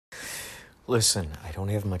Listen, I don't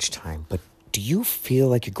have much time, but do you feel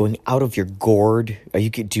like you're going out of your gourd?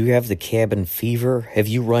 Do you have the cabin fever? Have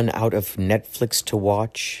you run out of Netflix to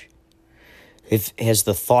watch? Has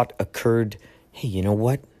the thought occurred, hey, you know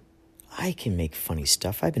what? I can make funny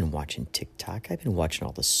stuff. I've been watching TikTok. I've been watching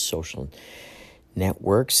all the social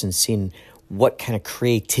networks and seeing what kind of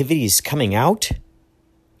creativity is coming out.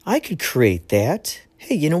 I could create that.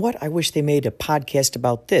 Hey, you know what? I wish they made a podcast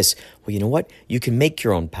about this. Well, you know what? You can make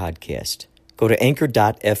your own podcast. Go to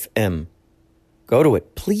anchor.fm. Go to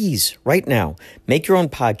it, please, right now. Make your own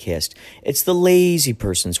podcast. It's the lazy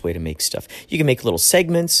person's way to make stuff. You can make little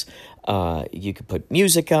segments. You can put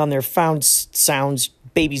music on there, found sounds,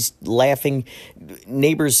 babies laughing,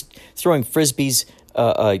 neighbors throwing frisbees,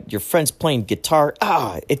 your friends playing guitar.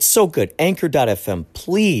 It's so good. Anchor.fm.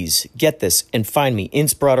 Please get this and find me.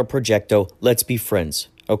 Inspirato Projecto. Let's be friends.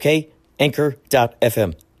 Okay?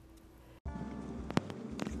 Anchor.fm.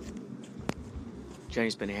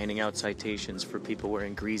 Jenny's been handing out citations for people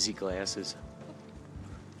wearing greasy glasses.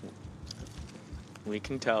 We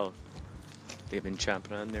can tell they've been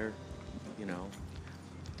chomping on their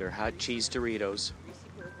hot cheese Doritos,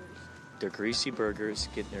 their greasy burgers,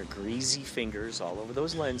 getting their greasy fingers all over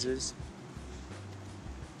those lenses.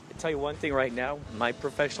 I tell you one thing right now, my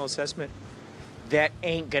professional assessment, that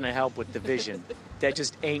ain't gonna help with the vision. That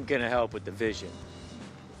just ain't gonna help with the vision.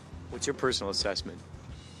 What's your personal assessment?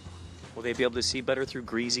 Will they be able to see better through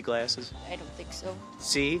greasy glasses? I don't think so.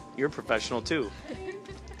 See? You're a professional, too. Sounds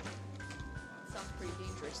pretty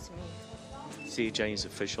dangerous to me. See, Jenny's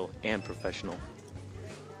official and professional.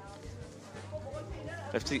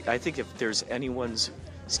 I think if there's anyone's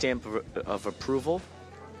stamp of approval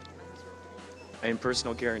and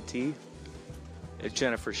personal guarantee, it's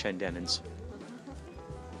Jennifer Shendenen's.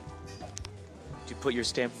 Did you put your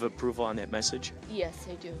stamp of approval on that message? Yes,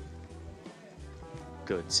 I do.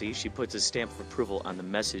 Good. See, she puts a stamp of approval on the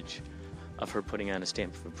message of her putting on a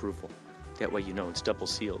stamp of approval. That way you know it's double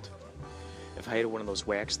sealed. If I had one of those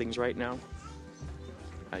wax things right now,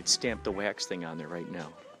 I'd stamp the wax thing on there right now.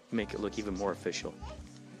 Make it look even more official.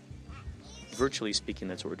 Virtually speaking,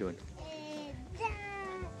 that's what we're doing.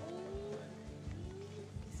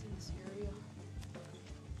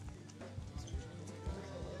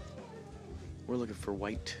 We're looking for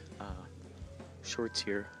white shorts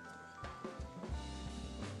here.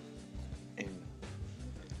 In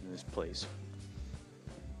this place.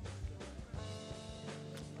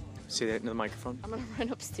 Say that into the microphone. I'm gonna run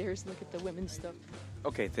upstairs and look at the women's stuff.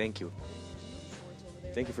 Okay, thank you.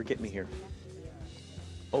 Thank you for getting me here.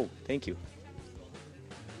 Oh, thank you.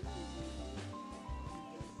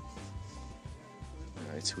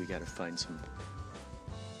 Alright, so we gotta find some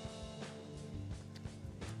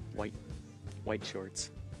white shorts.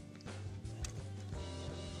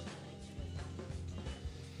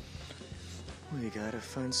 We gotta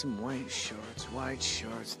find some white shorts,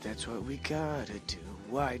 that's what we gotta do.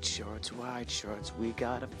 White shorts, we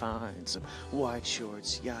gotta find some white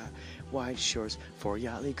shorts, yeah, white shorts for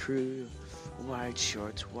Yachtly Crew. White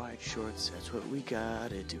shorts, that's what we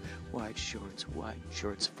gotta do. White shorts for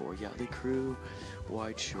Yachtly Crew.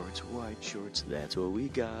 White shorts, that's what we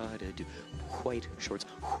gotta do. White shorts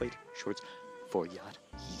for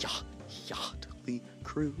Yachtly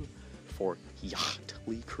Crew. For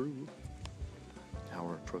Yachtly Crew. Now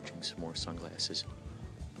we're approaching some more sunglasses.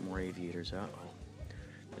 More aviators.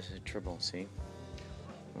 This is trouble, see?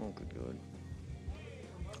 Oh, good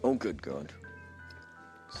God.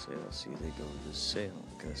 Sail, see, they go to the sail.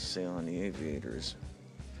 Gotta sail on the aviators.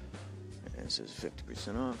 And it says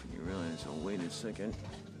 50% off, and you realize, oh, wait a second.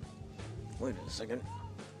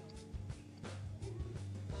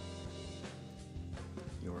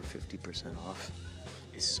 Your 50% off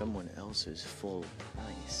is someone else's full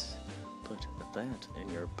price. Put that in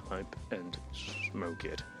your pipe and smoke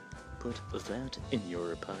it. Put that in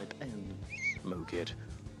your pipe and smoke it.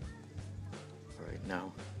 Alright,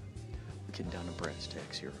 now we're getting down to brass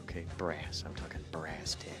tacks here, okay? Brass. I'm talking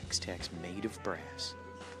brass tacks. Tacks made of brass.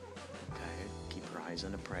 Okay? Keep your eyes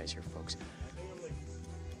on the prize here, folks.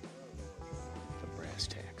 The brass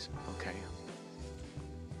tacks, okay?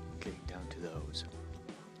 Getting down to those.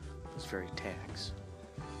 Those very tacks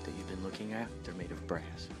that you've been looking at, they're made of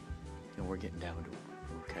brass. And we're getting down to it,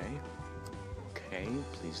 okay? Okay,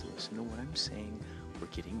 please listen to what I'm saying. We're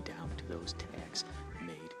getting down to those tacks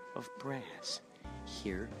made of brass.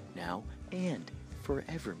 Here, now, and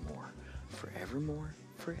forevermore. Forevermore.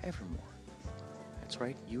 That's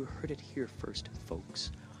right, you heard it here first,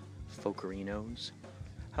 folks. Folkerinos.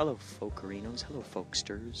 Hello, folkerinos. Hello,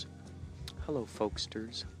 folksters.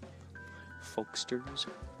 Folksters.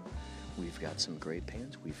 We've got some gray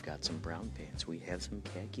pants. We've got some brown pants. We have some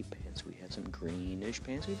khaki pants. We have some greenish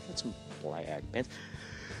pants. We've got some black pants.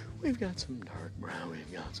 We've got some dark brown.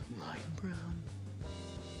 We've got some light brown.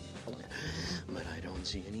 But I don't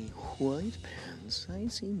see any white pants. I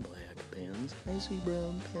see black pants. I see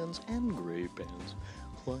brown pants and gray pants.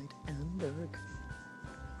 White and dark.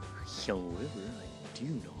 However, I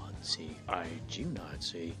do not see white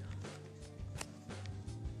pants.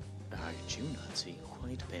 I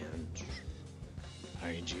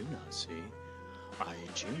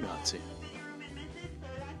do not see.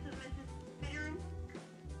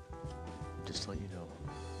 Just to let you know,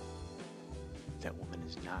 that woman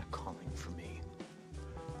is not calling for me.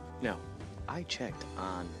 Now, I checked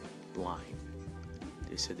online.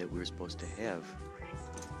 They said that we were supposed to have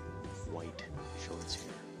white shorts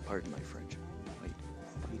here. Pardon my French.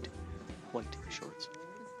 White shorts.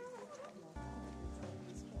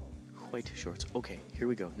 White shorts. Okay, here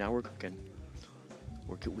we go. Now we're cooking.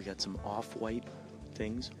 We got some off-white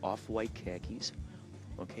things, off-white khakis.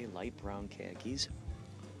 Okay, light brown khakis.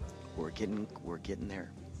 We're getting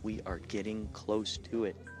there. We are getting close to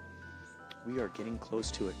it.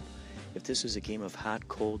 If this is a game of hot,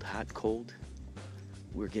 cold,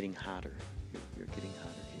 we're getting hotter. We're getting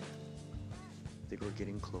hotter here. I think we're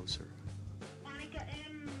getting closer.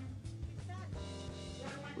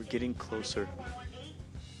 We're getting closer.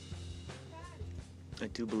 I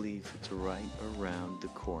do believe it's right around the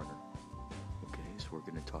corner. Okay, so we're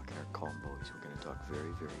going to talk in our calm voice. We're going to talk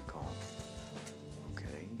very, very calm.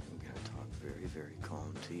 Okay, I'm going to talk very, very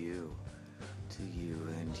calm to you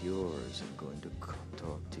and yours. I'm going to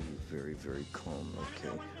talk to you very, very calm. Okay.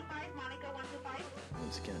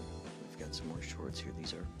 Once again, we've got some more shorts here.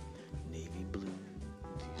 These are navy blue.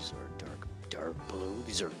 These are dark blue.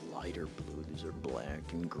 These are lighter blue. These are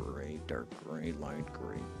black and gray, dark gray, light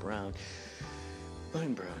gray, brown,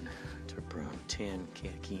 light brown, dark brown, tan,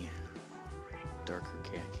 khaki, darker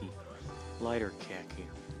khaki, lighter khaki,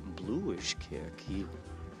 bluish khaki,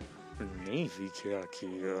 navy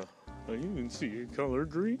khaki. I even see a color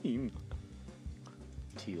green.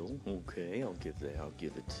 Teal. Okay, I'll give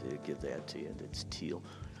that to you. That's teal.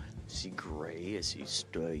 I see gray. I see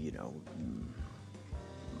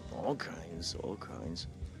all kinds.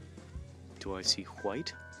 Do I see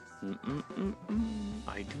white?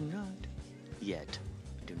 I do not yet.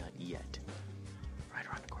 Right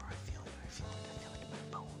around the corner. I feel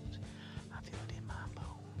it in my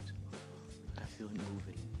bones. I feel it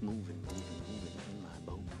moving in my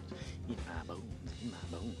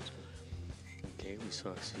bones. Okay, we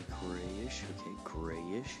see grayish.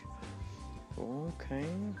 Okay,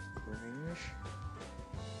 grayish.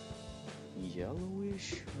 Yellowish.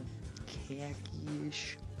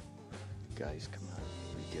 Khaki-ish. Guys, come on.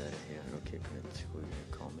 We gotta have it. Okay, good. We're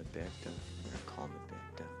gonna calm it back down. Calm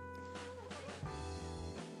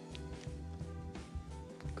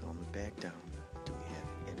it back down. Do we have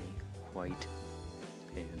any white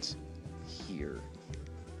pants here?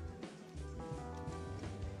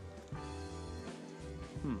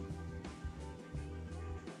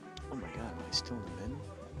 Oh my God, am I still in the men?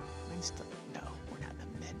 No, we're not in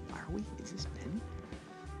the men, are we? Is this men?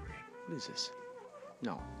 What is this?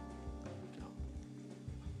 No.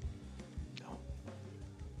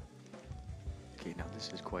 Okay, now this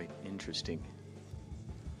is quite interesting.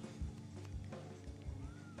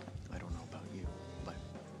 I don't know about you, but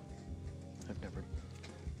I've never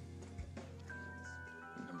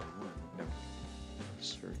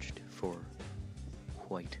searched for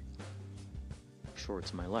white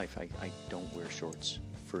shorts in my life. I don't wear shorts,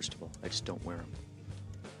 first of all. I just don't wear them.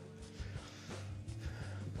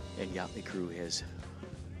 And Yachtly Crew has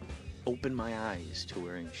opened my eyes to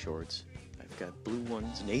wearing shorts. I've got blue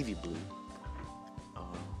ones, navy blue,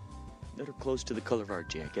 that are close to the color of our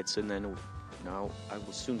jackets, and then now I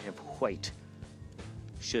will soon have white,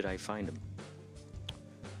 should I find them.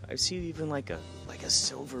 I see even like a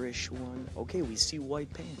silverish one. Okay, we see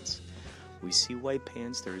white pants.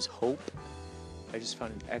 There's hope. I just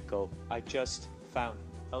found an echo.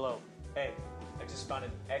 Hello. Hey, I just found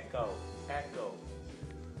an echo.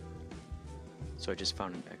 So I just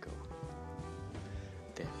found an echo.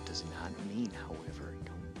 That does not mean, however,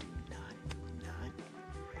 do not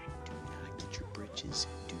get your britches.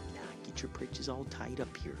 Do not get your britches all tied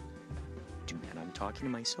up here. And I'm talking to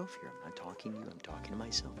myself here. I'm not talking to you. I'm talking to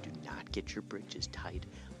myself. Do not get your britches tied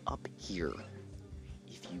up here.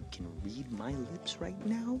 If you can read my lips right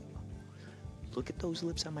now, look at those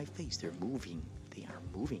lips on my face. They're moving. They are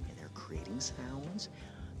moving, and they're creating sounds,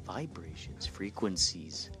 vibrations,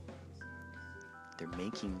 frequencies. They're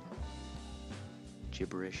making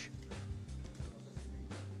gibberish,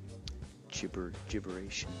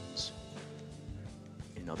 gibberations.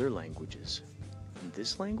 in other languages. In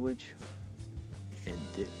this language?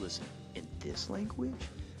 Listen, in this language?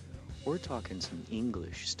 We're talking some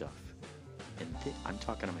English stuff. And I'm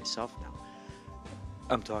talking to myself now.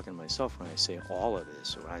 I'm talking to myself when I say all of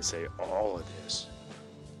this. When I say all of this.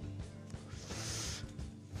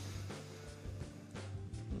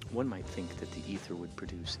 One might think that the ether would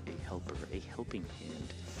produce a helper, a helping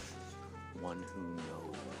hand. One who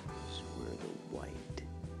knows where the white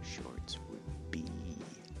shorts would be.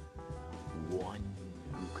 One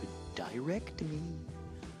who could direct me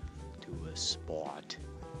to a spot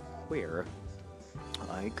where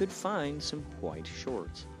I could find some white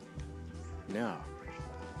shorts. Now,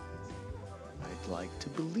 I'd like to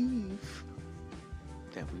believe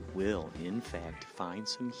that we will, in fact, find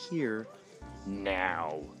some here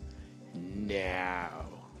now.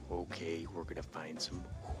 Okay, we're gonna find some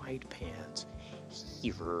white pants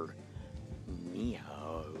here.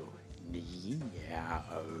 Meow.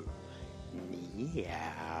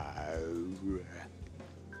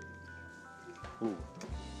 Ooh,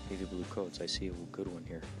 navy blue coats. I see a good one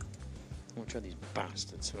here. I want to try these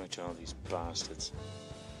bastards. I want to try all these bastards.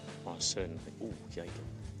 All of a sudden, ooh, yikes,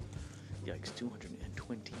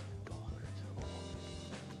 $220.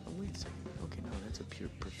 Oh, wait a second. Okay, no, that's a pure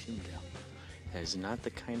perfume gal. That is not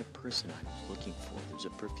the kind of person I was looking for. There's a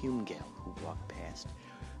perfume gal who walked past.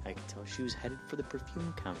 I could tell she was headed for the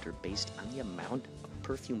perfume counter based on the amount of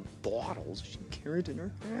perfume bottles she carried in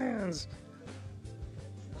her hands.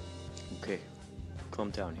 Okay, calm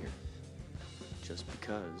down here. Just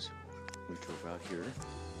because we drove out here,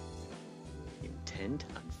 intent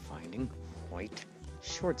on finding white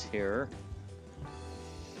shorts here.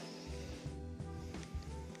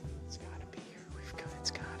 It's gotta be here.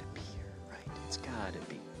 It's gotta be here, right? It's gotta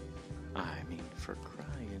be. I mean, for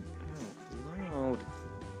crying out loud.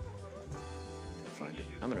 Find it.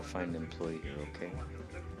 I'm gonna find an employee here, okay?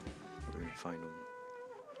 We're gonna find one.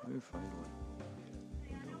 We're gonna find one.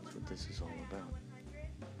 Who knows what this is all about?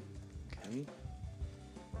 Okay?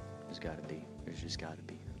 There's gotta be. There's just gotta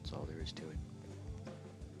be. That's all there is to it.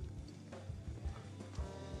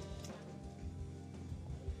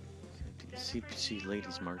 See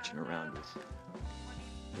ladies marching around with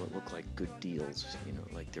what look like good deals, you know,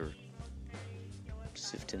 like they're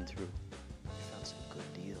sifting through. They found some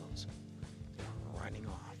good deals. Running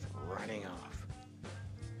off.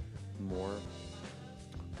 More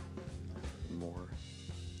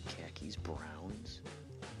khakis, browns,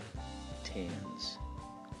 tans,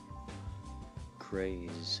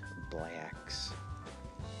 grays, blacks.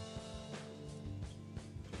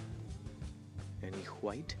 Any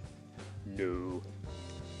white? No.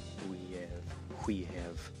 We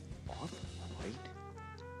have off-white.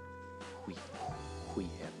 We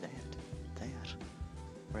have that.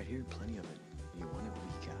 Right here, plenty of it. You want it? We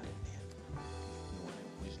got it, man. You want it?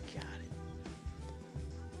 We got it.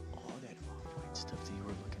 All that off-white stuff that you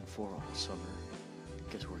were looking for all summer.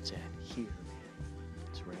 Guess where it's at? Here, man.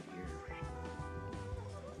 It's right here.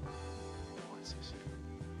 What's this?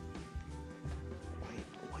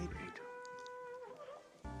 White would.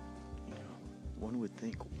 You know, one would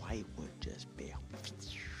think white would just be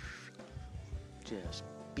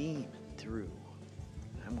beaming through.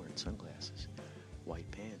 I'm wearing sunglasses. White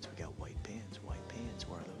pants. We got white pants. White pants.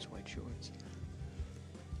 Where are those white shorts?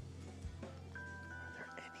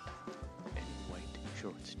 Are there any white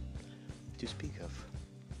shorts to speak of?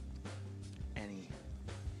 Any?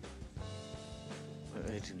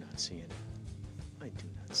 I do not see any. I do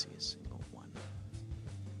not see a single one.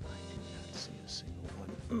 I do not see a single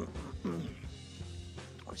one.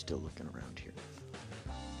 We're still looking around here.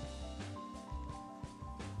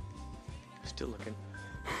 Still looking.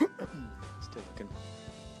 Still looking.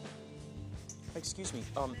 Excuse me.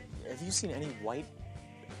 Have you seen any white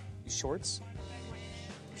shorts?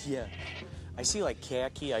 Yeah. I see like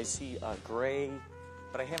khaki. I see gray,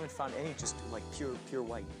 but I haven't found any just like pure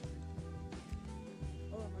white.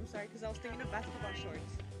 Oh, I'm sorry, because I was thinking of basketball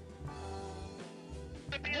shorts.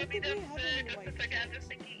 I don't Maybe think we have any just white a second, I'm just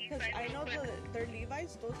thinking. because I know they're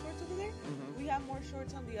Levi's, those shorts over there. Mm-hmm. We have more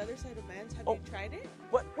shorts on the other side of men's. Have Oh. you tried it?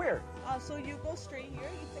 What? Where? So you go straight here,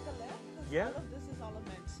 you take a left. 'Cause Yeah. all of this is all of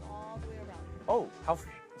men's, all the way around. Oh,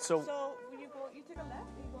 so So when you take a left,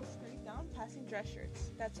 and you go straight down, passing dress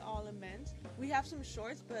shirts. That's all in men's. We have some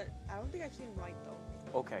shorts, but I don't think I've seen white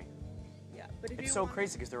though. okay. Yeah, but if It's you so want-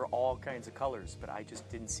 crazy because there are all kinds of colors, but I just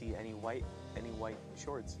didn't see any white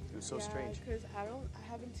shorts. It was so strange. Because I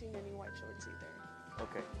haven't seen any white shorts either.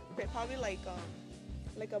 Okay. They're probably like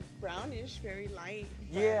a brownish, very light. but-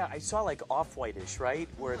 Yeah, I saw like off-whitish, right?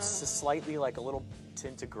 Where it's Uh-huh. just slightly like a little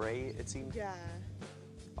tint of gray, it seemed. Yeah.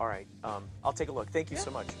 All right. I'll take a look. Thank you so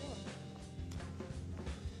much. Sure.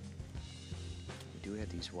 do have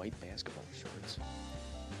these white basketball shorts.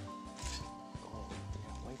 Oh,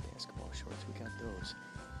 yeah, white basketball shorts. We got those.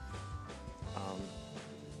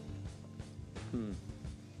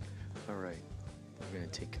 All right. We're going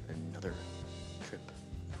to take another trip.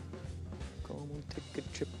 Come on, take a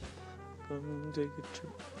trip. Come on, take a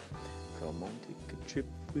trip. Come on, take a trip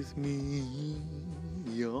with me.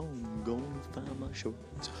 Yeah, I'm gonna find my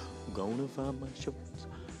shorts. I'm gonna find my shorts.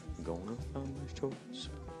 I'm gonna find my shorts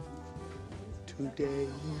today.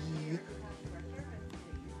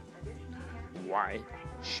 White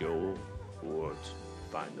shorts.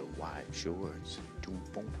 Find the white shorts.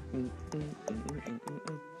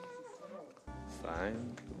 Find the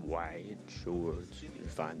white shorts.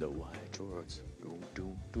 Find the white shorts.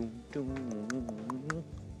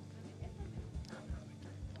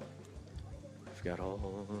 We've got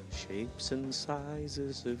all shapes and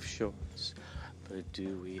sizes of shorts, but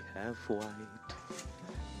do we have white?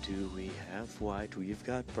 Do we have white? We've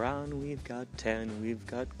got brown, we've got tan, we've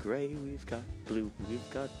got gray, we've got blue, we've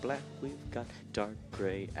got black, we've got dark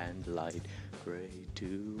gray and light gray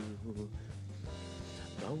too.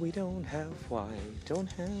 But we don't have white,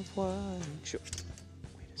 don't have white shorts.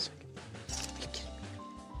 Wait a second. Are you kidding me?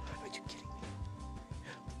 Are you kidding me?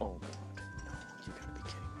 Oh God, no, you gotta be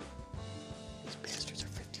kidding me. These bastards are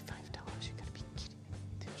 $55. You gotta be kidding me.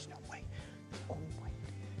 There's no way. Oh white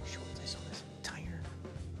shorts. I saw this entire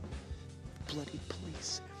bloody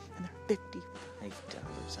place, and they're $55.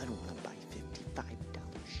 I don't want to buy $55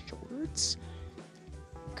 shorts.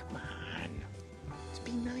 Come on. Let's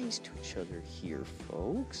be nice to each other here,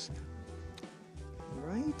 folks.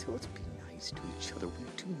 Right? Let's be nice to each other. We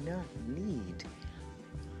do not need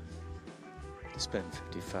to spend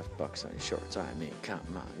 $55 on shorts. I mean,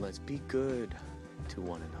 come on. Let's be good to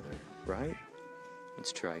one another, right?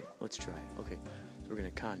 Let's try it. Let's try it. Okay. So we're going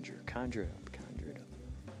to conjure it up, conjure it up.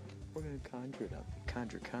 We're going to conjure it up.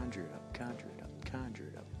 Conjure it up, conjure it up, conjure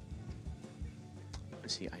it up.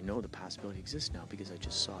 See, I know the possibility exists now because I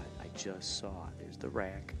just saw it. I just saw it. There's the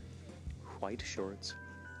rack. White shorts.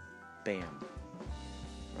 Bam.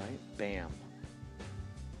 Right? Bam.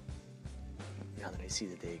 Now that I see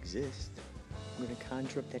that they exist, I'm going to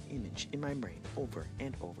conjure up that image in my brain over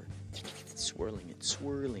and over. Swirling it,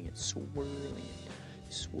 swirling it, swirling it,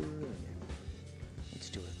 swirling it. Let's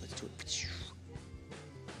do it. Let's do it.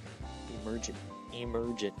 Emerge it.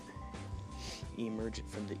 Emerge it. Emerge it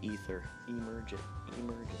from the ether. Emerge it.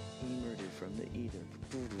 Emerge it. Emerge it from the ether.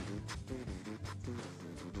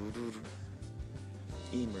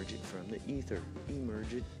 Emerge it from the ether.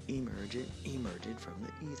 Emerge it. Emerge it. Emerge it from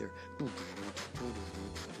the ether.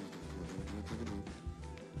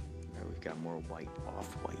 Alright, we've got more white,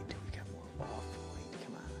 off-white. We've got more off-white.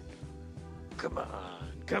 Come on. Come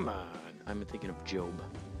on. Come on. I'm thinking of Job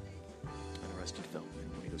on Arrested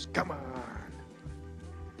Development when he goes, come on.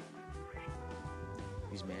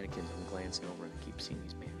 These mannequins, I'm glancing over and I keep seeing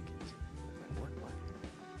these mannequins. What?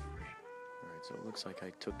 Alright, so it looks like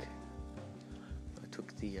I took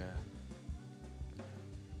the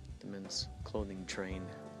men's clothing train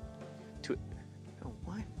to... Oh,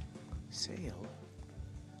 what? Sale?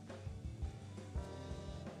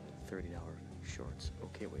 $30 shorts.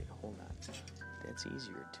 Okay, wait, hold on. That's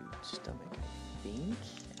easier to stomach, I think.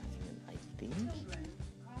 I think.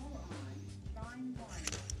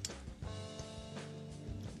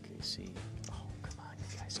 Okay, see. Oh, come on, you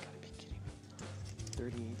guys gotta be kidding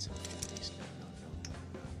me. 38s and 40s. No.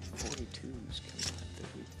 42s. Come on,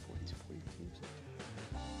 38, 40s, 42s.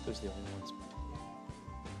 Those are the only ones.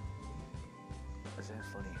 Is that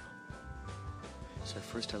funny? So at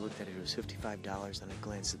first I looked at it, it was $55, then I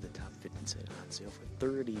glanced at the top fit and said on sale for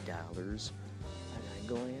 $30. And I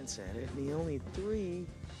glance at it, and the only three,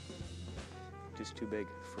 just too big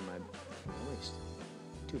for my waist.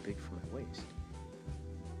 Too big for my waist.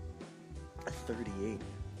 A 38.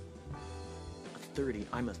 A 30.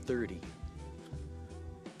 I'm a 30.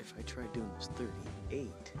 If I try doing this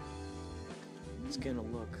 38, it's gonna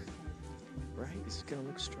look, right? It's gonna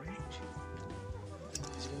look strange.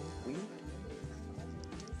 It's gonna look weird.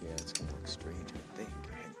 Yeah, it's gonna look strange, I think.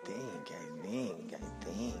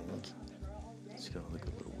 It's gonna look a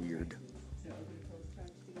little weird.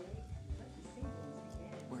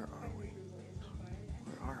 Where are we?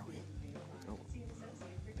 Oh,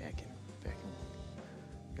 back in.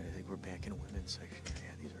 I think we're back in women's section.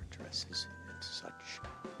 Yeah, these are dresses and such.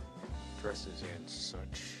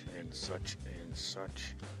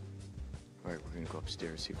 All right, we're gonna go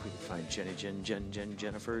upstairs, see if we can find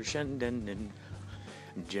Jennifer Shendon.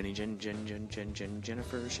 Jenny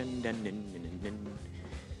Jennifer Shendon.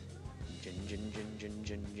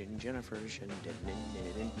 Jennifer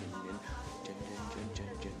Shendon.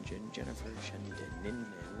 Jennifer Shenden.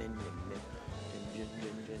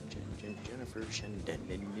 Jennifer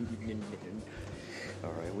Shenden.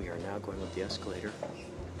 All right, we are now going up the escalator.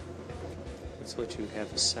 Let's let you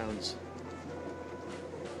have the sounds.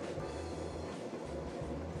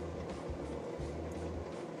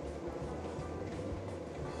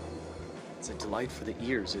 It's a delight for the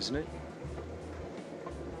ears, isn't it?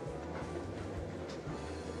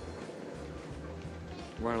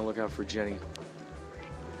 We're on the lookout for Jenny.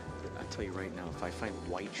 I'll tell you right now, if I find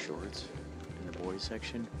white shorts in the boys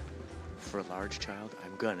section for a large child,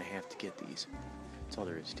 I'm gonna have to get these. That's all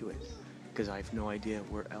there is to it. Because I have no idea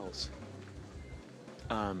where else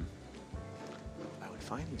I would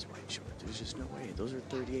find these white shorts. There's just no way. Those are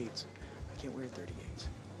 38s. I can't wear 38s.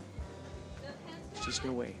 There's just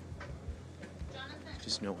no way.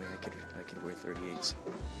 Just no way I could wear 38s.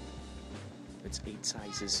 That's 8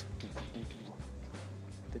 sizes.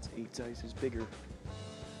 That's 8 sizes bigger.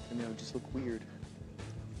 And that would just look weird.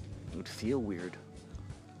 It would feel weird.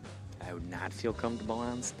 I would not feel comfortable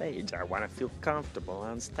on stage. I want to feel comfortable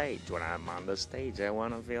on stage. When I'm on the stage, I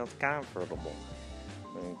want to feel comfortable.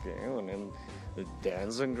 Okay, and then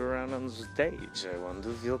dancing around on stage, I want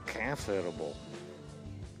to feel comfortable.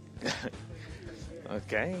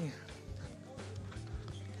 Okay.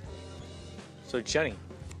 So Jenny,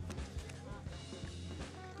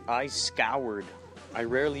 I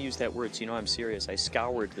rarely use that word, so you know I'm serious. I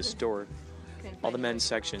scoured the store, all the men's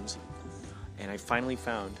sections, and I finally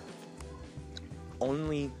found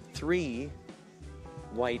only 3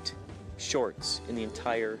 white shorts in the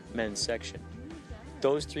entire men's section.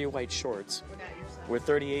 Those 3 white shorts were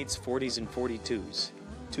 38s, 40s, and 42s.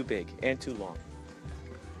 Too big and too long.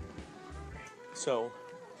 So,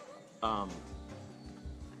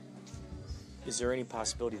 is there any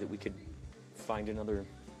possibility that we could find another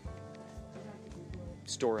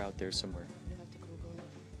store out there somewhere?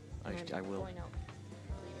 I will.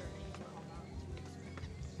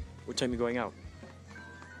 What time are you going out?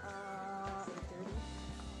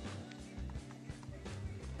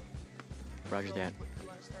 8:30. Roger that. You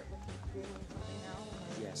want to start looking something now?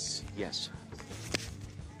 Yes, yes.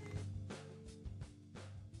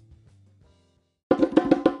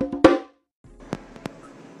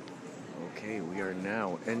 Okay, we are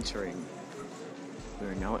now entering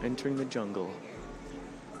the jungle.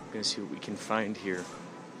 We're gonna see what we can find here.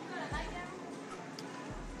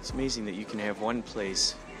 It's amazing that you can have one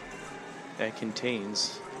place that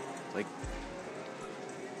contains, like,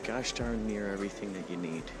 gosh darn near everything that you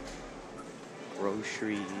need.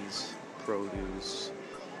 Groceries, produce,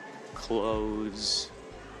 clothes,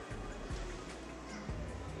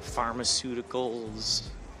 pharmaceuticals.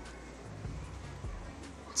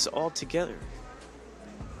 It's all together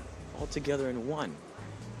in one.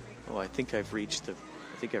 Oh, I think I've reached the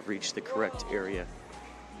correct area.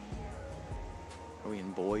 Are we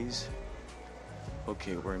in boys?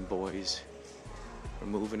 Okay, we're in boys. We're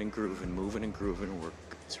moving and grooving.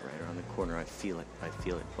 It's right around the corner. I feel it.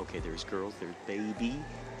 Okay, there's girls, there's baby.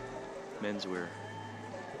 Menswear.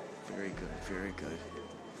 Very good.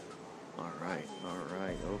 All right,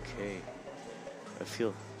 okay. I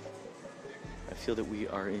feel that we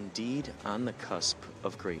are indeed on the cusp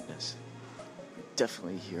of greatness.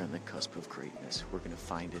 Definitely here on the cusp of greatness. We're gonna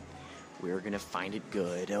find it. We're gonna find it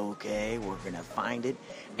good, okay? We're gonna find it,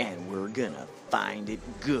 and we're gonna find it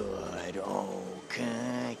good,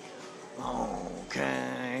 okay?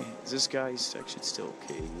 Is this guy's section still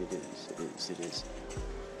okay? It is.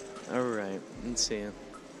 All right, let's see.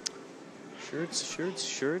 Shirts.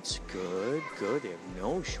 Good. They have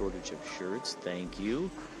no shortage of shirts. Thank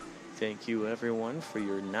you. Thank you, everyone, for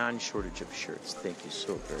your non-shortage of shirts. Thank you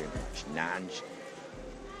so very much.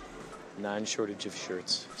 Non-shortage of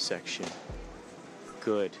shirts section.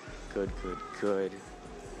 Good. I'm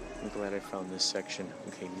glad I found this section.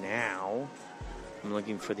 Okay, now I'm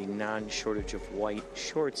looking for the non-shortage of white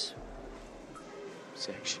shorts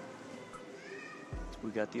section. We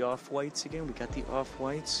got the off-whites again. We can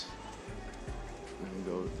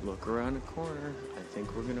go look around the corner. I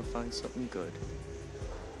think we're gonna find something good.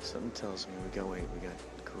 Something tells me we got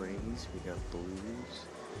grays, we got blues,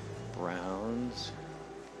 browns,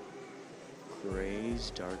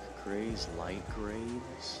 grays, dark grays, light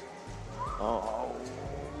grays. Oh,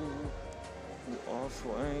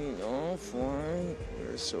 off-white.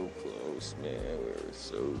 We're so close,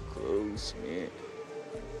 man.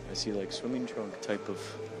 I see like swimming trunk type of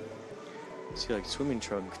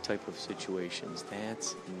situations.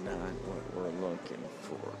 That's not what we're looking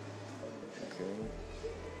for. Okay?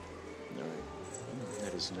 Alright.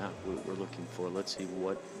 That is not what we're looking for. Let's see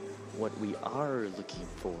what we are looking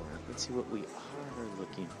for.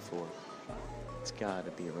 It's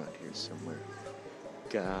gotta be around here somewhere.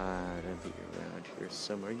 Gotta be around here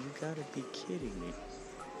somewhere. You gotta be kidding me.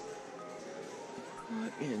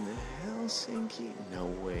 What in the hell, Sinky? No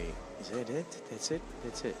way. Is that it? That's it?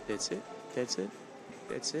 That's it? That's it? That's it?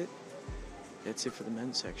 That's it? That's it for the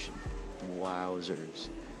men's section. Wowzers.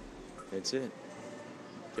 That's it.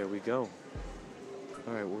 There we go.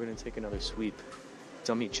 Alright, we're gonna take another sweep.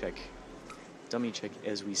 Dummy check. Dummy check,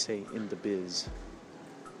 as we say in the biz.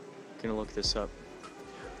 Gonna look this up.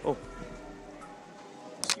 Oh.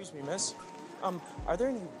 Excuse me, miss. Are there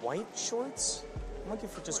any white shorts? I'm looking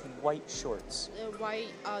for just white shorts.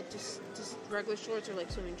 White, just regular shorts or like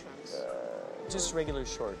swimming trunks? Just regular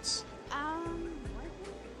shorts. White?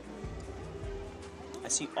 I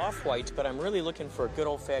see off-white, but I'm really looking for a good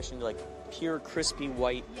old-fashioned, like, pure, crispy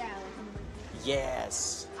white. Yeah.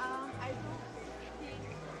 Yes. I don't think.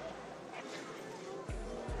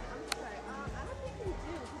 I'm sorry. I don't think we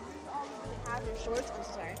do, because this is all we really have your shorts. I'm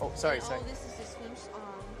sorry. Oh, sorry, And sorry. all this is the swim.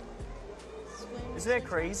 Isn't that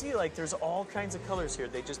crazy? Like, there's all kinds of colors here.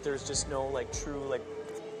 There's just no, like, true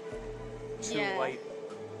Yeah. white.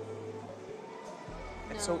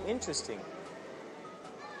 It's so No. interesting.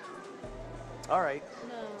 All right.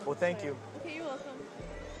 No. Well, thank sorry. you. Okay, you're welcome.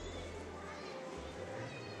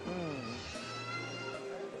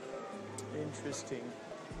 Interesting.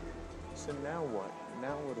 So now what?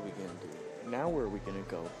 Now what are we gonna do? Now where are we gonna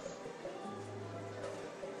go?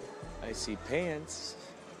 I see pants.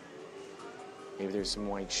 Maybe there's some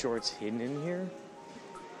white shorts hidden in here.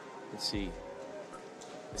 Let's see.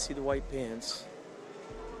 I see the white pants.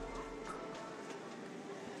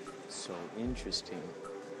 So interesting.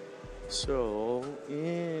 So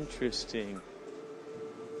interesting.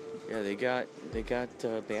 Yeah, they got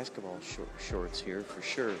basketball shorts here for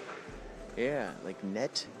sure. Yeah, like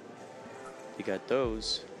net. They got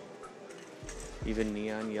those. Even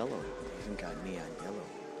neon yellow. They even got neon yellow.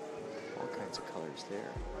 All kinds of colors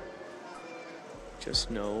there. Just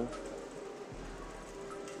no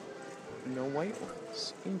white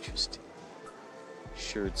ones. Interesting.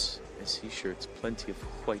 Shirts. I see shirts. Plenty of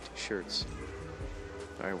white shirts.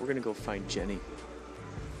 All right, we're gonna go find Jenny.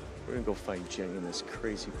 We're gonna go find Jenny in this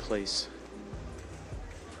crazy place.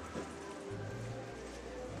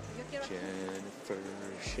 Jennifer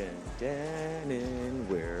Shendanen,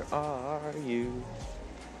 where are you?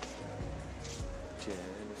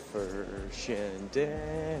 Jennifer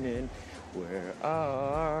Shendanen, where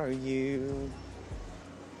are you?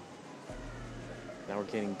 Now we're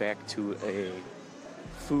getting back to a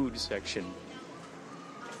food section.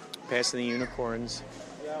 Passing the unicorns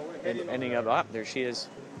and ending up, there she is.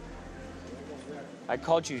 I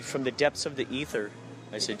called you from the depths of the ether.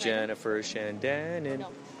 I said, Jennifer Shendanen.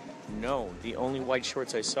 No, the only white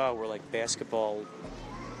shorts I saw were like basketball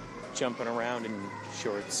jumping around in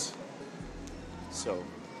shorts. So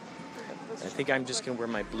I think I'm just gonna wear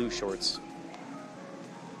my blue shorts.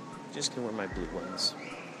 Just gonna wear my blue ones.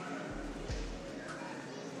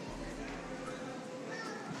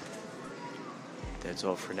 That's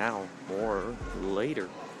all for now. More later.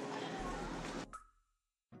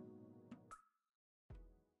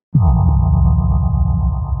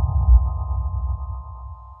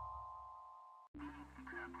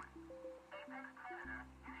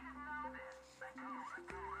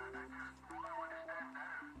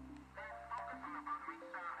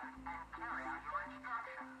 Tell you the truth,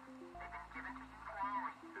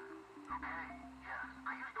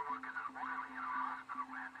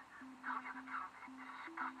 it's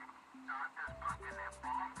disgusting. Doctors busting their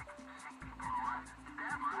balls.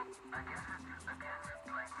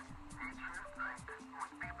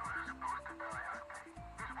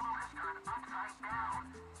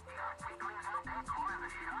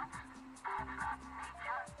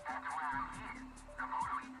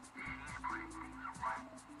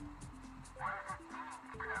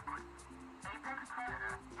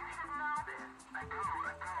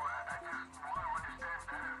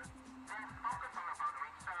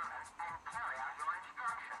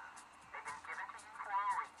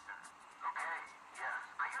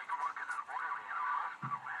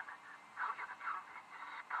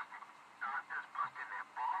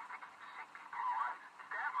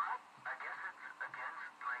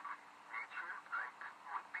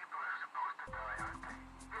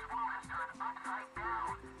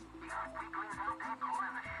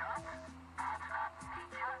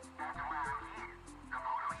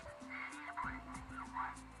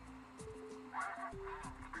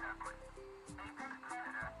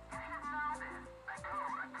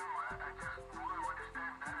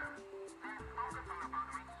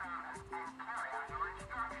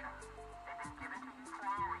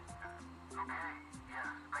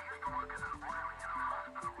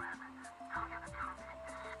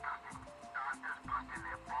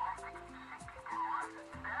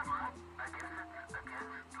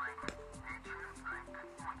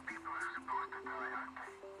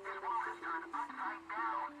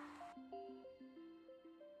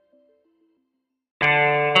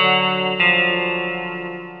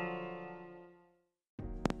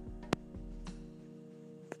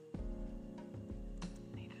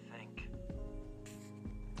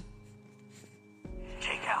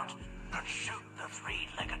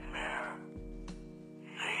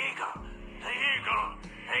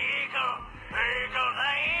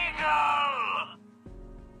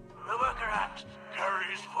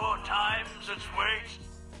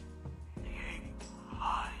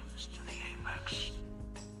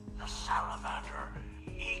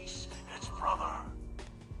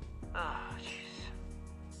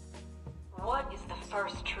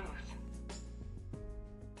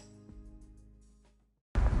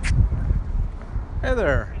 Hey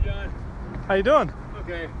there. Hey, John. How you doing?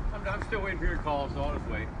 Okay. I'm still waiting for your call, so I'll just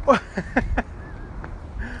wait.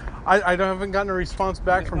 I haven't gotten a response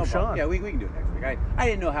back from No Sean. problem. Yeah, we can do it next week. I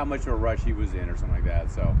didn't know how much of a rush he was in or something like that,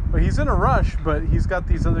 so. Well, he's in a rush, but he's got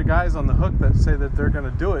these other guys on the hook that say that they're going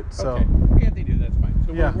to do it. So. Okay. Yeah, if they do, that's fine.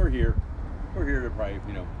 So Yeah. we're here. We're here to probably,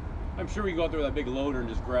 I'm sure we can go out there with that big loader and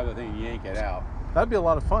just grab that thing and yank it out. That'd be a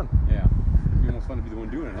lot of fun. Yeah. It'd be almost fun to be the one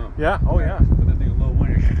doing it, huh? Yeah. Oh, yeah. Put that thing in low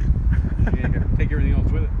wind. Take everything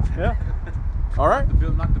else with it. Yeah. All right.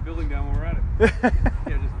 Knock the building down while we're at it. Yeah,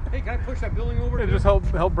 just, hey, can I push that building over? Yeah, just help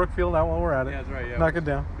Brookfield out while we're at it. Yeah, that's right. Yeah. Knock it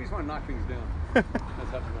down. We just want to knock things down. That's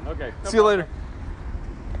fun. Okay. See you later.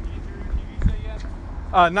 You say yes?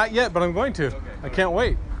 Not yet, but I'm going to. Okay. I can't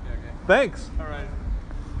wait. Yeah, okay. Thanks. All right.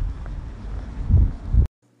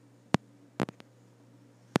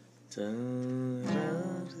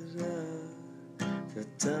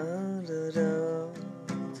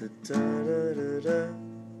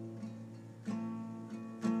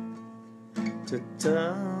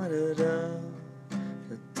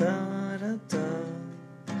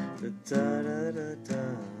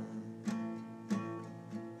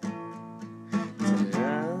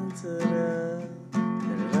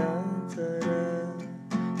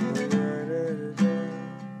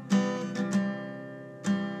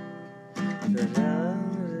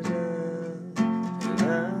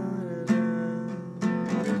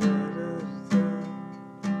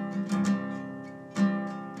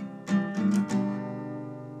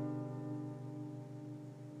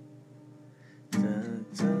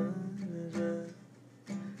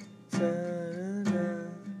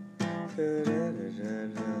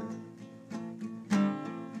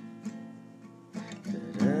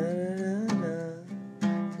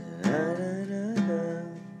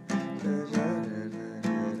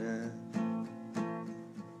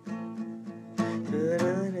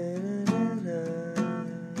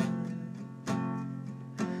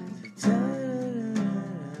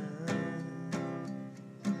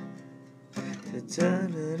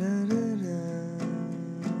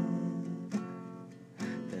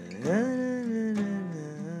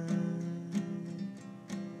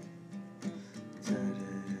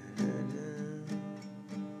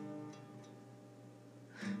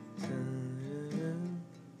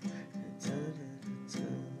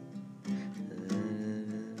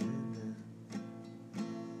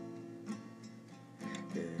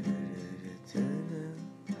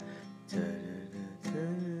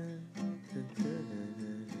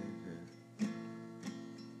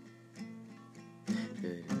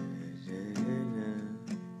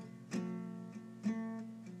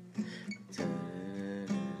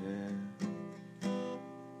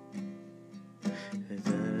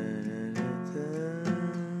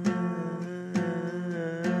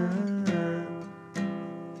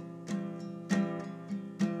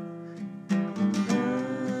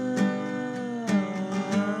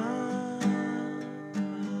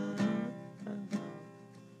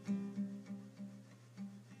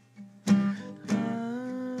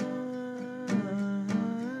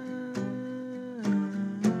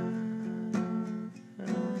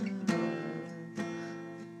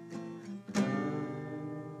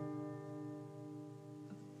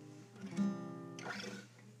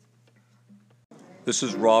 This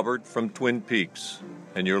is Robert from Twin Peaks,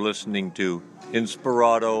 and you're listening to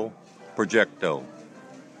Inspirato Projecto.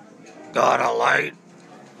 Got a light?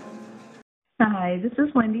 Hi, this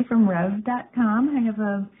is Wendy from Rev.com. I have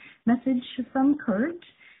a message from Kurt.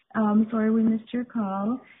 Sorry we missed your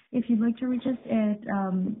call. If you'd like to reach us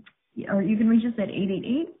or you can reach us at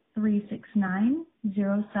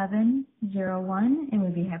 888-369-0701, and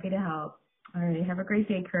we'd be happy to help. All right, have a great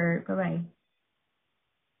day, Kurt. Bye-bye.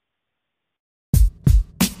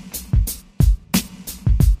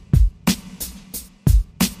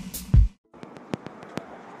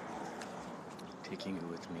 Taking it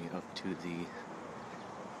with me up to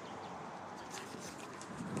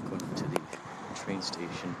going to the train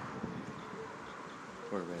station,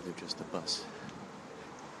 or rather just the bus,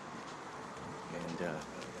 and gonna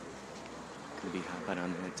be hopping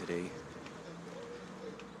on that today,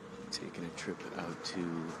 taking a trip out to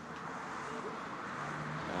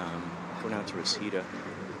going out to Reseda.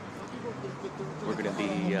 We're gonna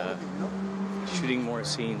be shooting more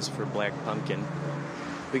scenes for Black Pumpkin.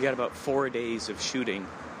 We got about 4 days of shooting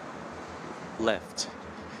left,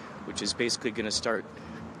 which is basically going to start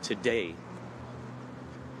today.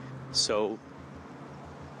 So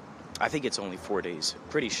I think it's only 4 days,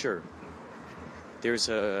 pretty sure. There's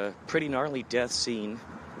a pretty gnarly death scene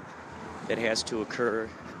that has to occur.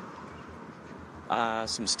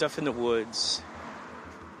 Some stuff in the woods.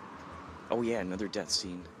 Oh yeah, another death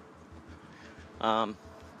scene.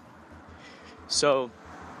 So,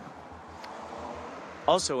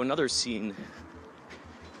 also another scene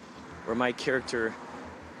where my character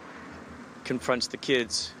confronts the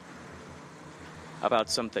kids about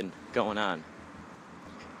something going on.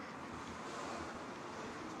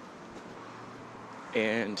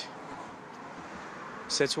 And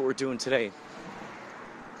so that's what we're doing today.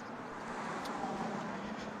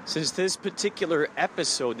 Since this particular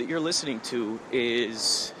episode that you're listening to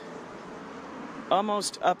is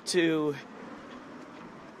almost up to,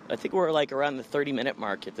 I think we're like around the 30-minute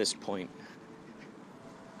mark at this point.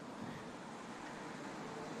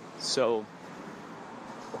 So,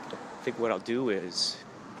 I think what I'll do is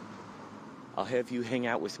I'll have you hang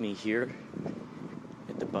out with me here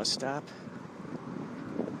at the bus stop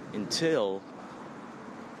until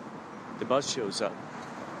the bus shows up.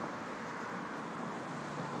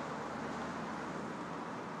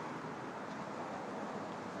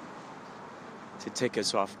 To take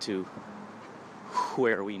us off to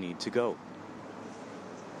where we need to go.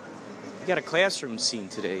 We got a classroom scene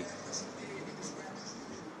today.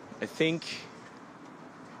 I think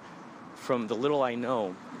from the little I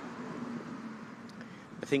know,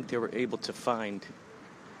 I think they were able to find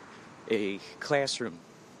a classroom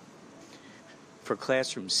for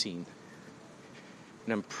classroom scene.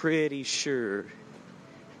 And I'm pretty sure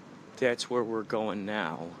that's where we're going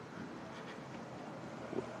now.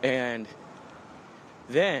 And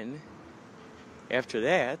then, after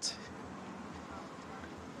that,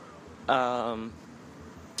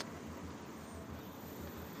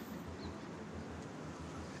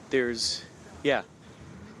 there's, the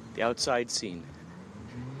outside scene,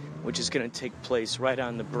 which is going to take place right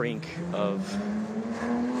on the brink of,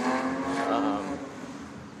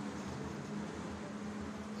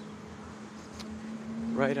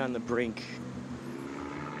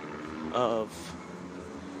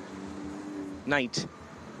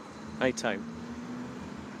 nighttime.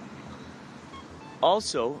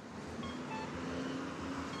 Also,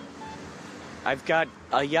 I've got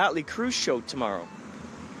a Yachtly cruise show tomorrow.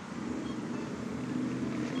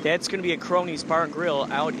 That's going to be at Cronies Bar and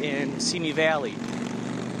Grill out in Simi Valley.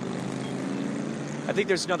 I think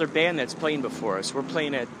there's another band that's playing before us. We're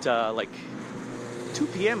playing at like 2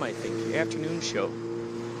 p.m. I think, afternoon show.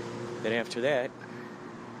 Then after that,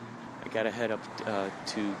 I gotta head up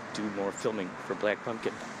to do more filming for Black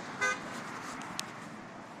Pumpkin.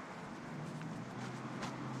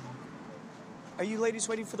 Are you ladies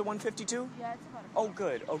waiting for the 152? Yeah, it's about Oh,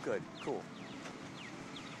 good. Cool.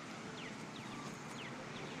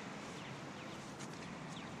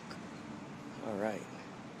 All right.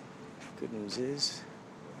 Good news is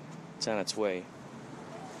it's on its way.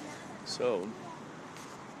 So,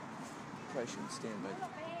 probably shouldn't stand by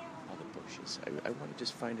all the bushes. I want to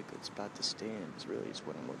just find a good spot to stand, is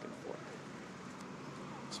what I'm looking for.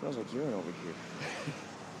 It smells like urine over here.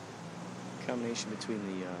 Combination between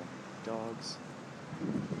the dogs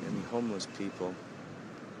and the homeless people.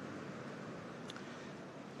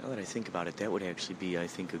 Now that I think about it, that would actually be, I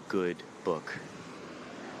think, a good book.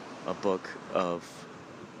 A book of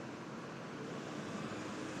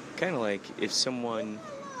kind of like if someone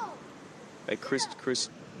like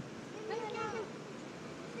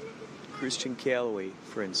Christian Calloway,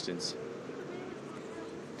 for instance,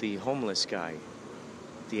 the homeless guy,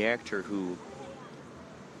 the actor who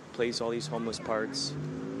plays all these homeless parts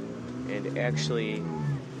and actually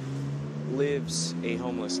lives a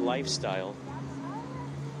homeless lifestyle.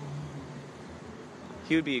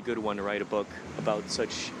 He would be a good one to write a book about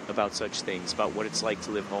such things, about what it's like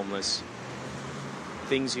to live homeless,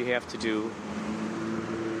 things you have to do,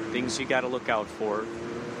 things you got to look out for.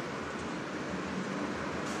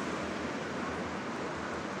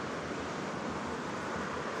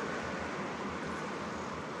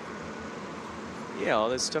 Yeah, all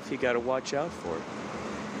this stuff you got to watch out for.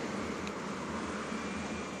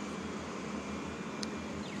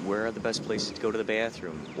 Where are the best places to go to the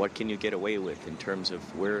bathroom? What can you get away with in terms of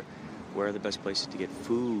where are the best places to get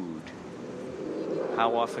food?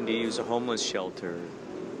 How often do you use a homeless shelter?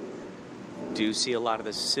 Do you see a lot of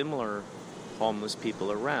the similar homeless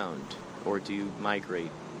people around, or do you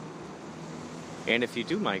migrate? And if you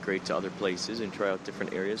do migrate to other places and try out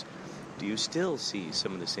different areas, do you still see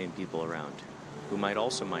some of the same people around who might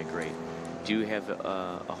also migrate? Do you have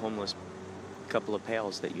a homeless couple of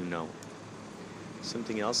pals that you know?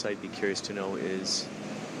 Something else I'd be curious to know is,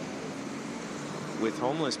 with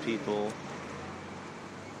homeless people,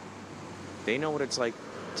 they know what it's like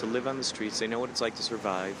to live on the streets. They know what it's like to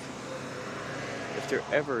survive. If there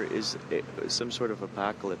ever is some sort of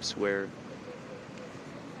apocalypse where,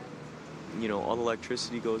 all the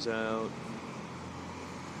electricity goes out,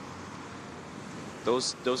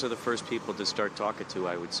 Those are the first people to start talking to,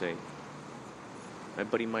 I would say. My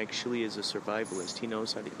buddy Mike Schulle is a survivalist. He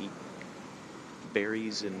knows how to eat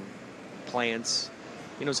berries and plants.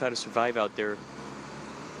 He knows how to survive out there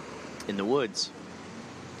in the woods.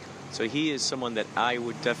 So he is someone that I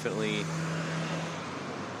would definitely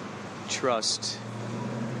trust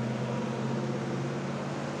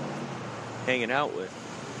hanging out with.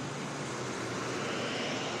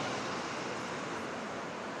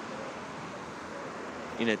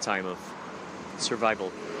 In a time of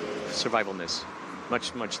survivalness,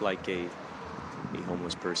 much like a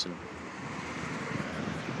homeless person.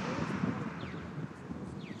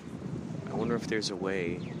 I wonder if there's a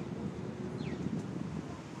way.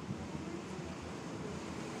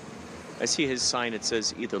 I see his sign. It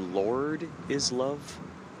says either Lord is love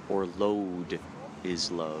or load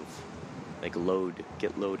is love. Like load,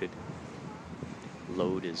 get loaded.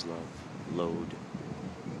 Load is love.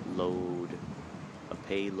 Load. A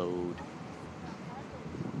payload.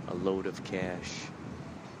 A load of cash.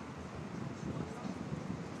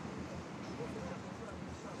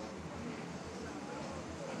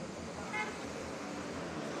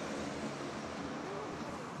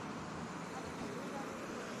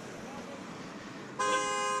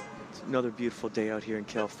 It's another beautiful day out here in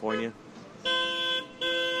California.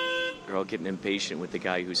 They're all getting impatient with the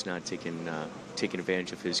guy who's not taking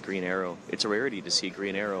advantage of his green arrow. It's a rarity to see a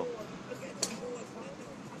green arrow.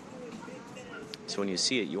 So when you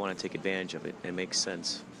see it, you want to take advantage of it. And it makes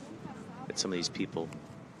sense that some of these people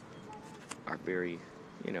are very,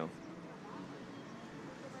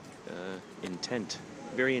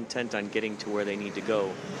 very intent on getting to where they need to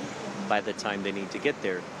go by the time they need to get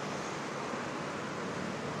there.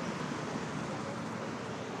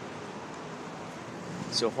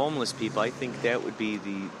 So homeless people, I think that would be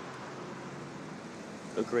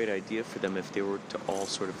a great idea for them if they were to all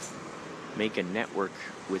sort of make a network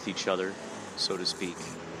with each other, so to speak,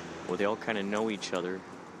 where they all kind of know each other,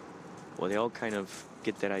 where they all kind of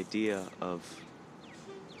get that idea of,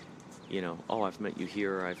 oh, I've met you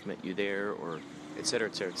here, or I've met you there, or et cetera,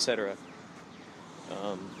 et cetera, et cetera.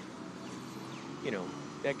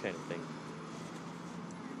 That kind of thing.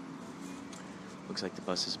 Looks like the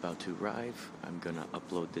bus is about to arrive. I'm gonna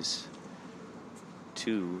upload this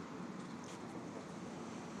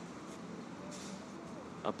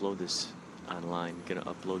online. I'm gonna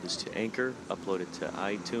upload this to Anchor, upload it to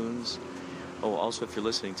iTunes. Oh, also, if you're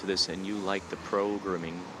listening to this and you like the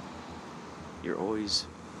programming, you're always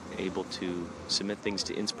able to submit things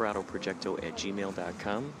to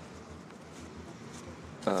inspiratoprojecto@gmail.com.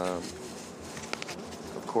 Of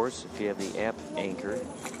course, if you have the app Anchor, you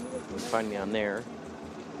can find me on there.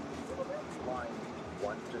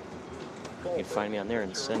 You can find me on there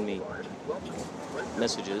and send me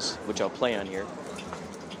messages, which I'll play on here.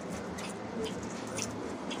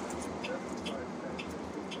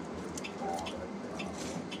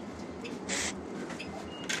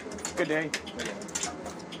 Good day.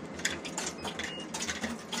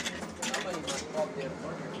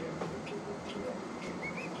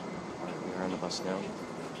 We're on the bus now.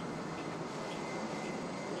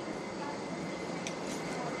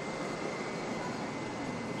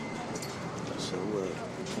 So,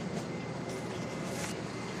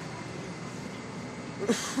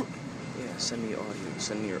 yeah, send me audio.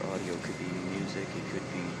 Send me your audio. It could be music, it could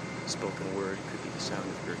be spoken word, it could be the sound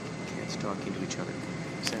of your cats talking to each other.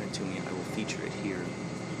 Send it to me. I will feature it here.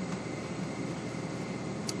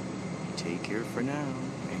 Take care for now,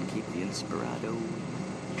 and keep the Inspirato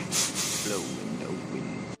flowing.